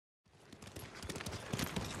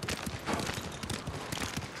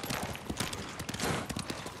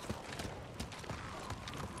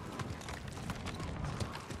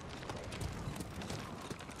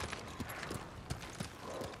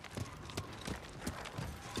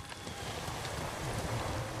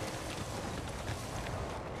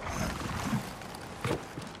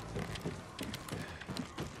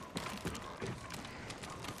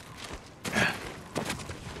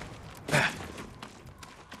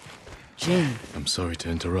Jin, I'm sorry to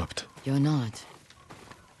interrupt. you're not.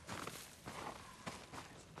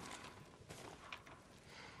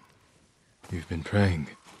 You've been praying.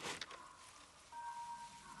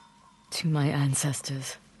 To my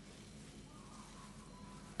ancestors.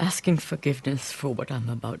 Asking forgiveness for what I'm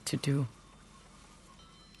about to do.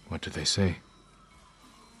 What do they say?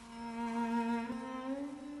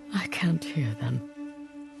 I can't hear them.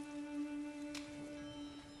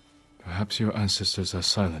 Perhaps your ancestors are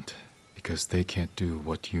silent because they can't do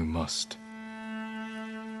what you must.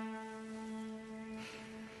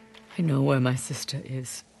 I know where my sister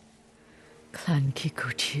is. Clan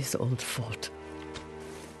Kikuchi's old fort.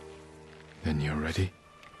 Then you're ready?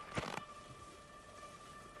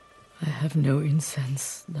 I have no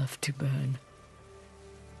incense left to burn.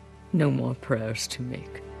 No more prayers to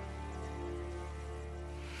make.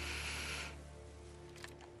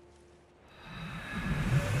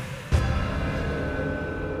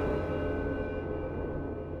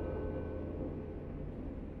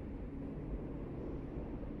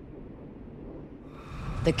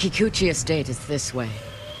 The Kikuchi estate is this way.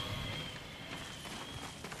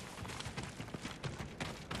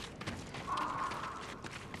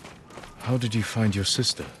 How did you find your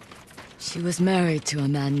sister? She was married to a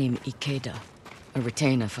man named Ikeda, a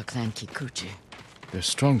retainer for Clan Kikuchi. Their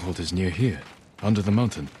stronghold is near here, under the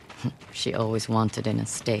mountain. She always wanted an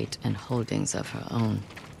estate and holdings of her own.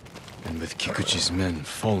 And with Kikuchi's men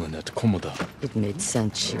fallen at Komoda. It made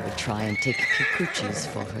sense she would try and take Kikuchi's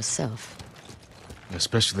for herself.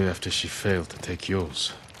 Especially after she failed to take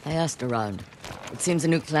yours. I asked around. It seems a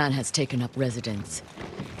new clan has taken up residence.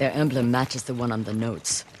 Their emblem matches the one on the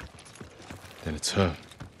notes. Then it's her.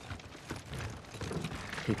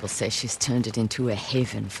 People say she's turned it into a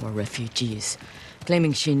haven for refugees,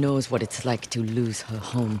 claiming she knows what it's like to lose her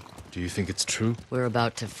home. Do you think it's true? We're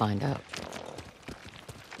about to find out.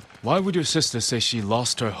 Why would your sister say she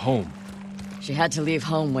lost her home? She had to leave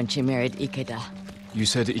home when she married Ikeda. You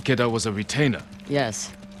said Ikeda was a retainer.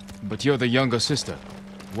 Yes. But you're the younger sister.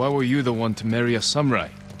 Why were you the one to marry a samurai?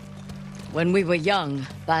 When we were young,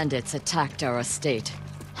 bandits attacked our estate.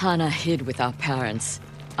 Hana hid with our parents.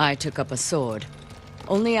 I took up a sword.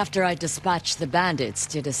 Only after I dispatched the bandits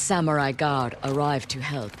did a samurai guard arrive to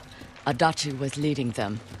help. Adachi was leading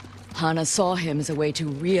them. Hana saw him as a way to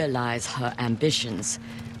realize her ambitions,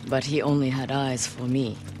 but he only had eyes for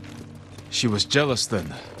me. She was jealous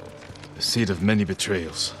then. The seed of many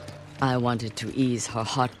betrayals. I wanted to ease her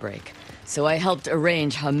heartbreak, so I helped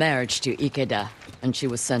arrange her marriage to Ikeda, and she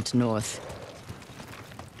was sent north.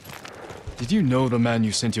 Did you know the man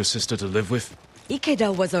you sent your sister to live with?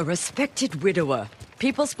 Ikeda was a respected widower.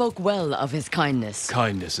 People spoke well of his kindness.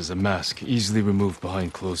 Kindness is a mask, easily removed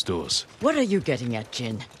behind closed doors. What are you getting at,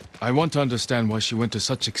 Jin? I want to understand why she went to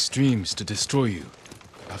such extremes to destroy you.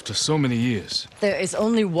 After so many years. There is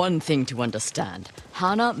only one thing to understand.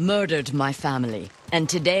 Hana murdered my family, and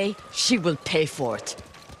today she will pay for it.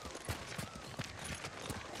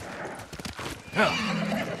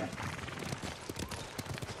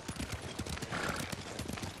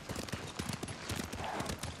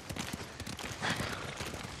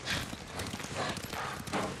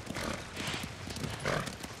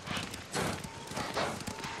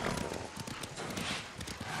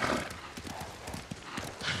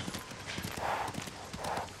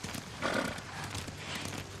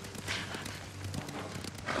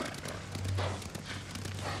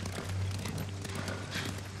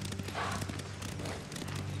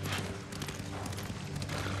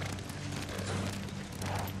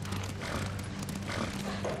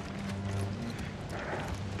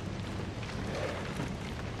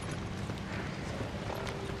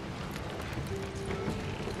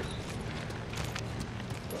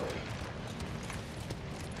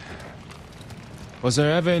 Was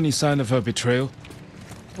there ever any sign of her betrayal?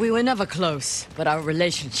 We were never close, but our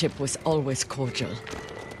relationship was always cordial.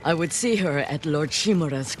 I would see her at Lord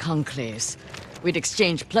Shimura's conclaves. We'd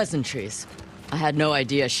exchange pleasantries. I had no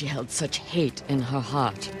idea she held such hate in her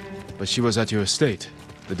heart. But she was at your estate,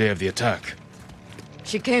 the day of the attack.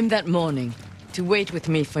 She came that morning to wait with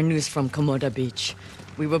me for news from Komoda Beach.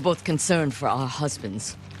 We were both concerned for our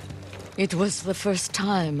husbands. It was the first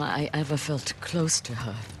time I ever felt close to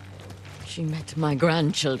her. She met my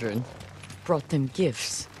grandchildren, brought them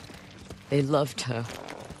gifts. They loved her.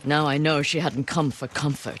 Now I know she hadn't come for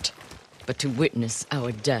comfort, but to witness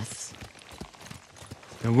our deaths.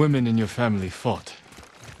 The women in your family fought.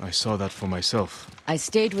 I saw that for myself. I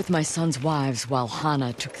stayed with my son's wives while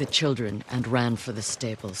Hana took the children and ran for the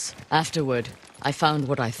stables. Afterward, I found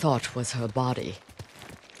what I thought was her body.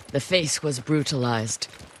 The face was brutalized,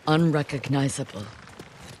 unrecognizable.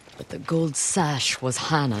 But the gold sash was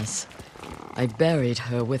Hana's. I buried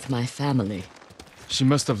her with my family. She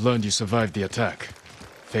must have learned you survived the attack.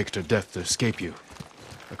 Faked her death to escape you.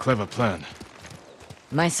 A clever plan.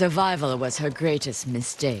 My survival was her greatest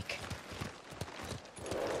mistake.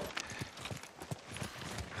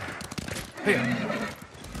 Hey!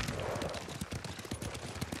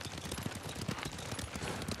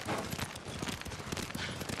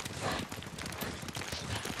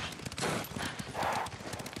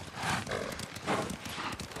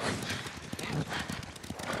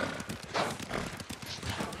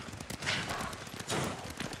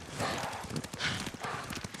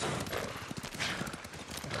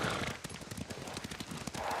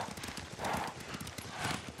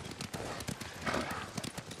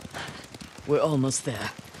 We're almost there.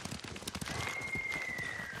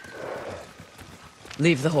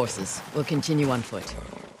 Leave the horses. We'll continue on foot.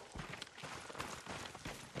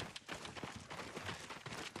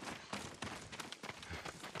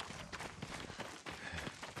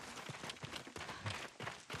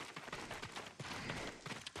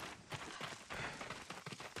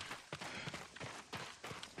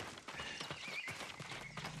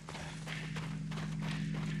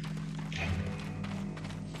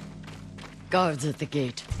 Guards at the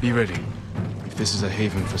gate. Be ready. If this is a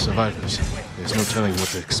haven for survivors, there's no telling what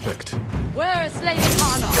to expect. Where is Lady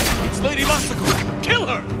Hana? It's Lady Masako! Kill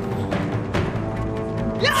her!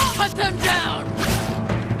 Cut them down!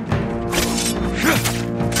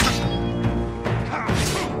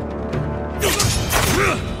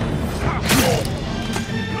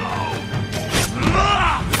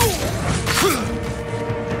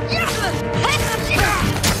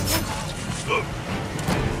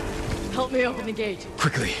 Help me open the gate.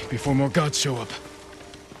 Quickly, before more guards show up.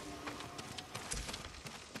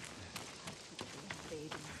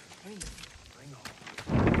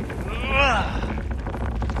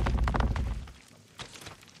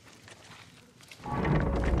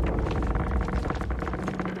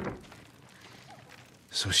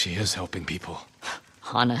 So she is helping people.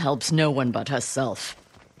 Hana helps no one but herself.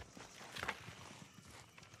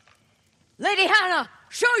 Lady Hana,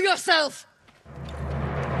 show yourself!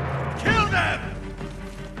 Kill them!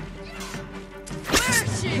 Where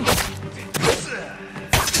is she?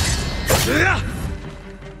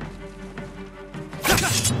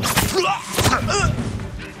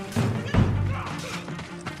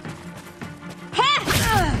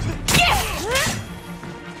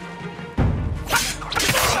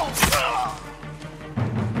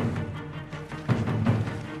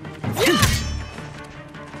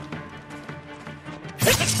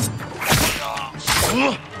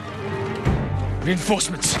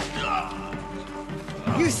 Reinforcements!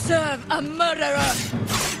 You serve a murderer!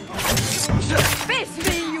 Face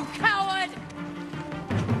me, you coward!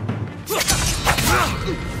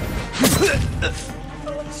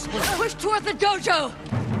 Push toward the dojo!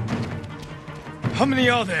 How many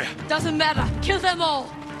are there? Doesn't matter, kill them all!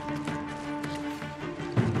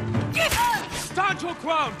 Stand your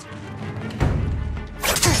ground!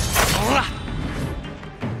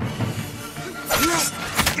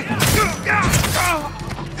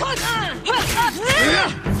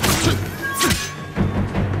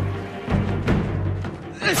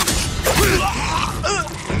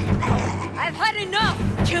 I've had enough!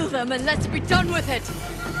 Kill them and let's be done with it!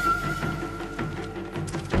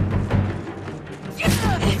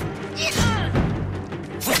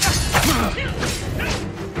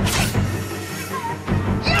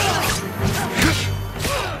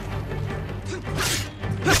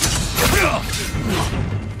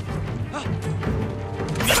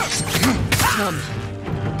 Come.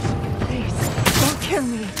 Please, don't kill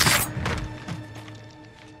me.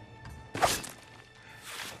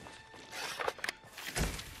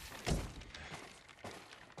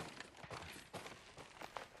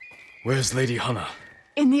 Where's Lady Hana?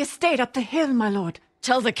 In the estate up the hill, my lord.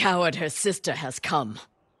 Tell the coward her sister has come.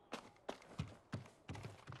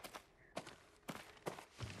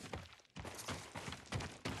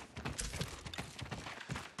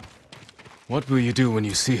 What will you do when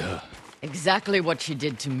you see her? Exactly what she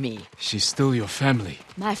did to me. She's still your family.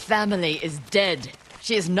 My family is dead.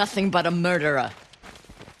 She is nothing but a murderer.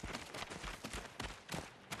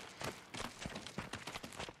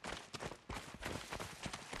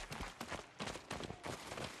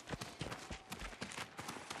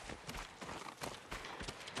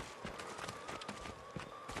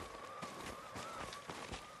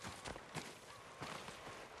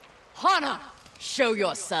 Hana, show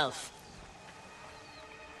yourself.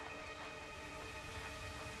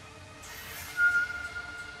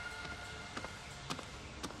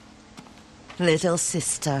 Little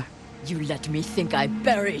sister. You let me think I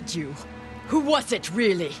buried you. Who was it,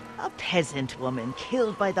 really? A peasant woman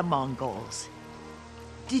killed by the Mongols.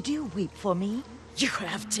 Did you weep for me? You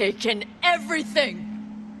have taken everything!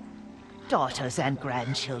 Daughters and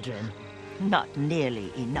grandchildren. Not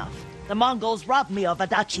nearly enough. The Mongols robbed me of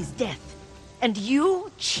Adachi's death, and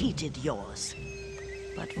you cheated yours.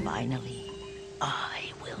 But finally,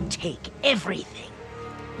 I will take everything.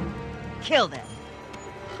 Kill them.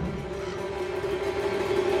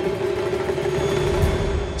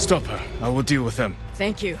 Stop her. I will deal with them.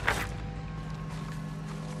 Thank you.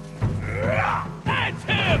 That's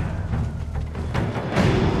him!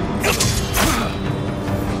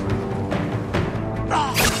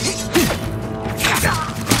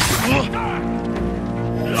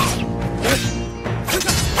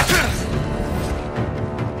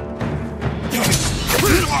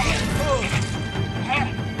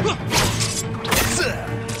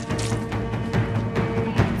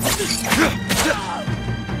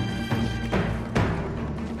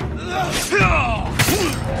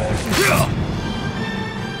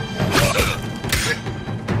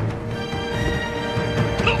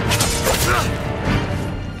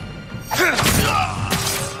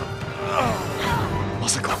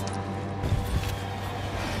 Masako.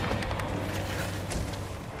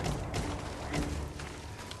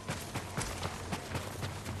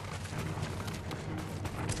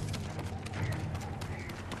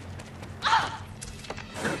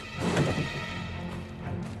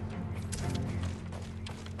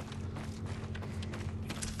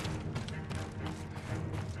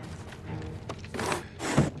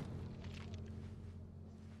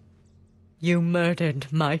 You murdered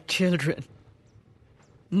my children.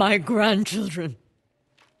 My grandchildren.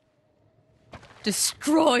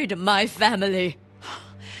 Destroyed my family.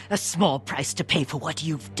 A small price to pay for what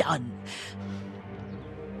you've done.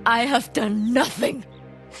 I have done nothing.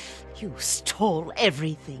 You stole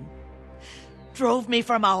everything. Drove me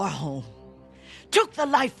from our home. Took the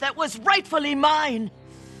life that was rightfully mine.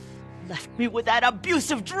 Left me with that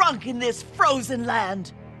abusive drunk in this frozen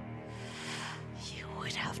land. You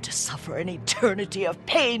would have to suffer an eternity of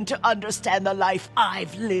pain to understand the life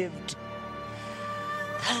I've lived.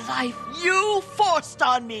 The life you forced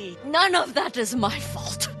on me. None of that is my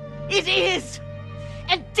fault. It is!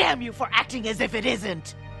 And damn you for acting as if it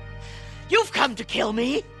isn't. You've come to kill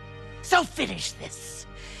me, so finish this.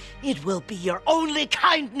 It will be your only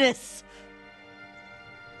kindness.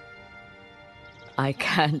 I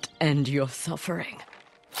can't end your suffering.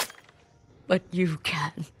 But you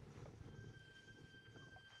can.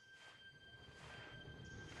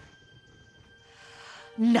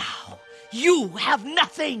 Now, you have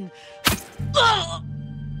nothing! Ugh!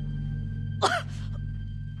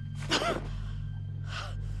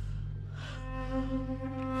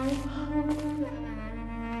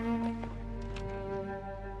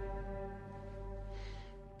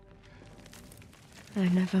 I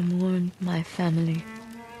never mourned my family.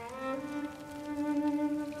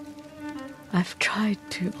 I've tried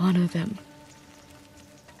to honor them.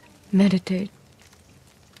 Meditate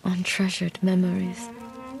on treasured memories.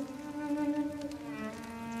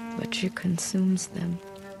 But she consumes them.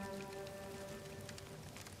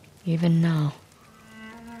 Even now,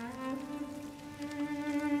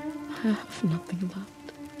 I have nothing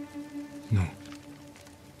left. No.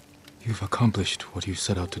 You've accomplished what you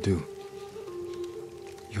set out to do.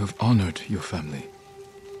 You have honored your family,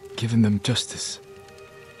 given them justice.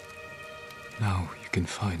 Now you can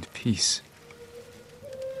find peace.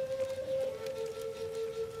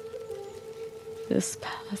 This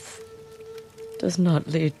path does not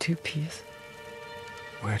lead to peace.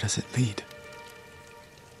 Where does it lead?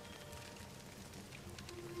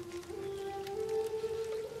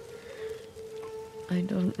 I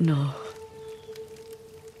don't know.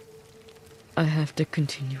 I have to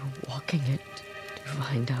continue walking it to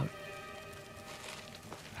find out.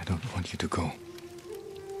 I don't want you to go.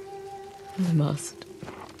 I must.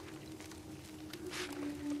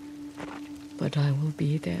 But I will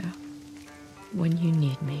be there when you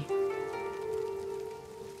need me.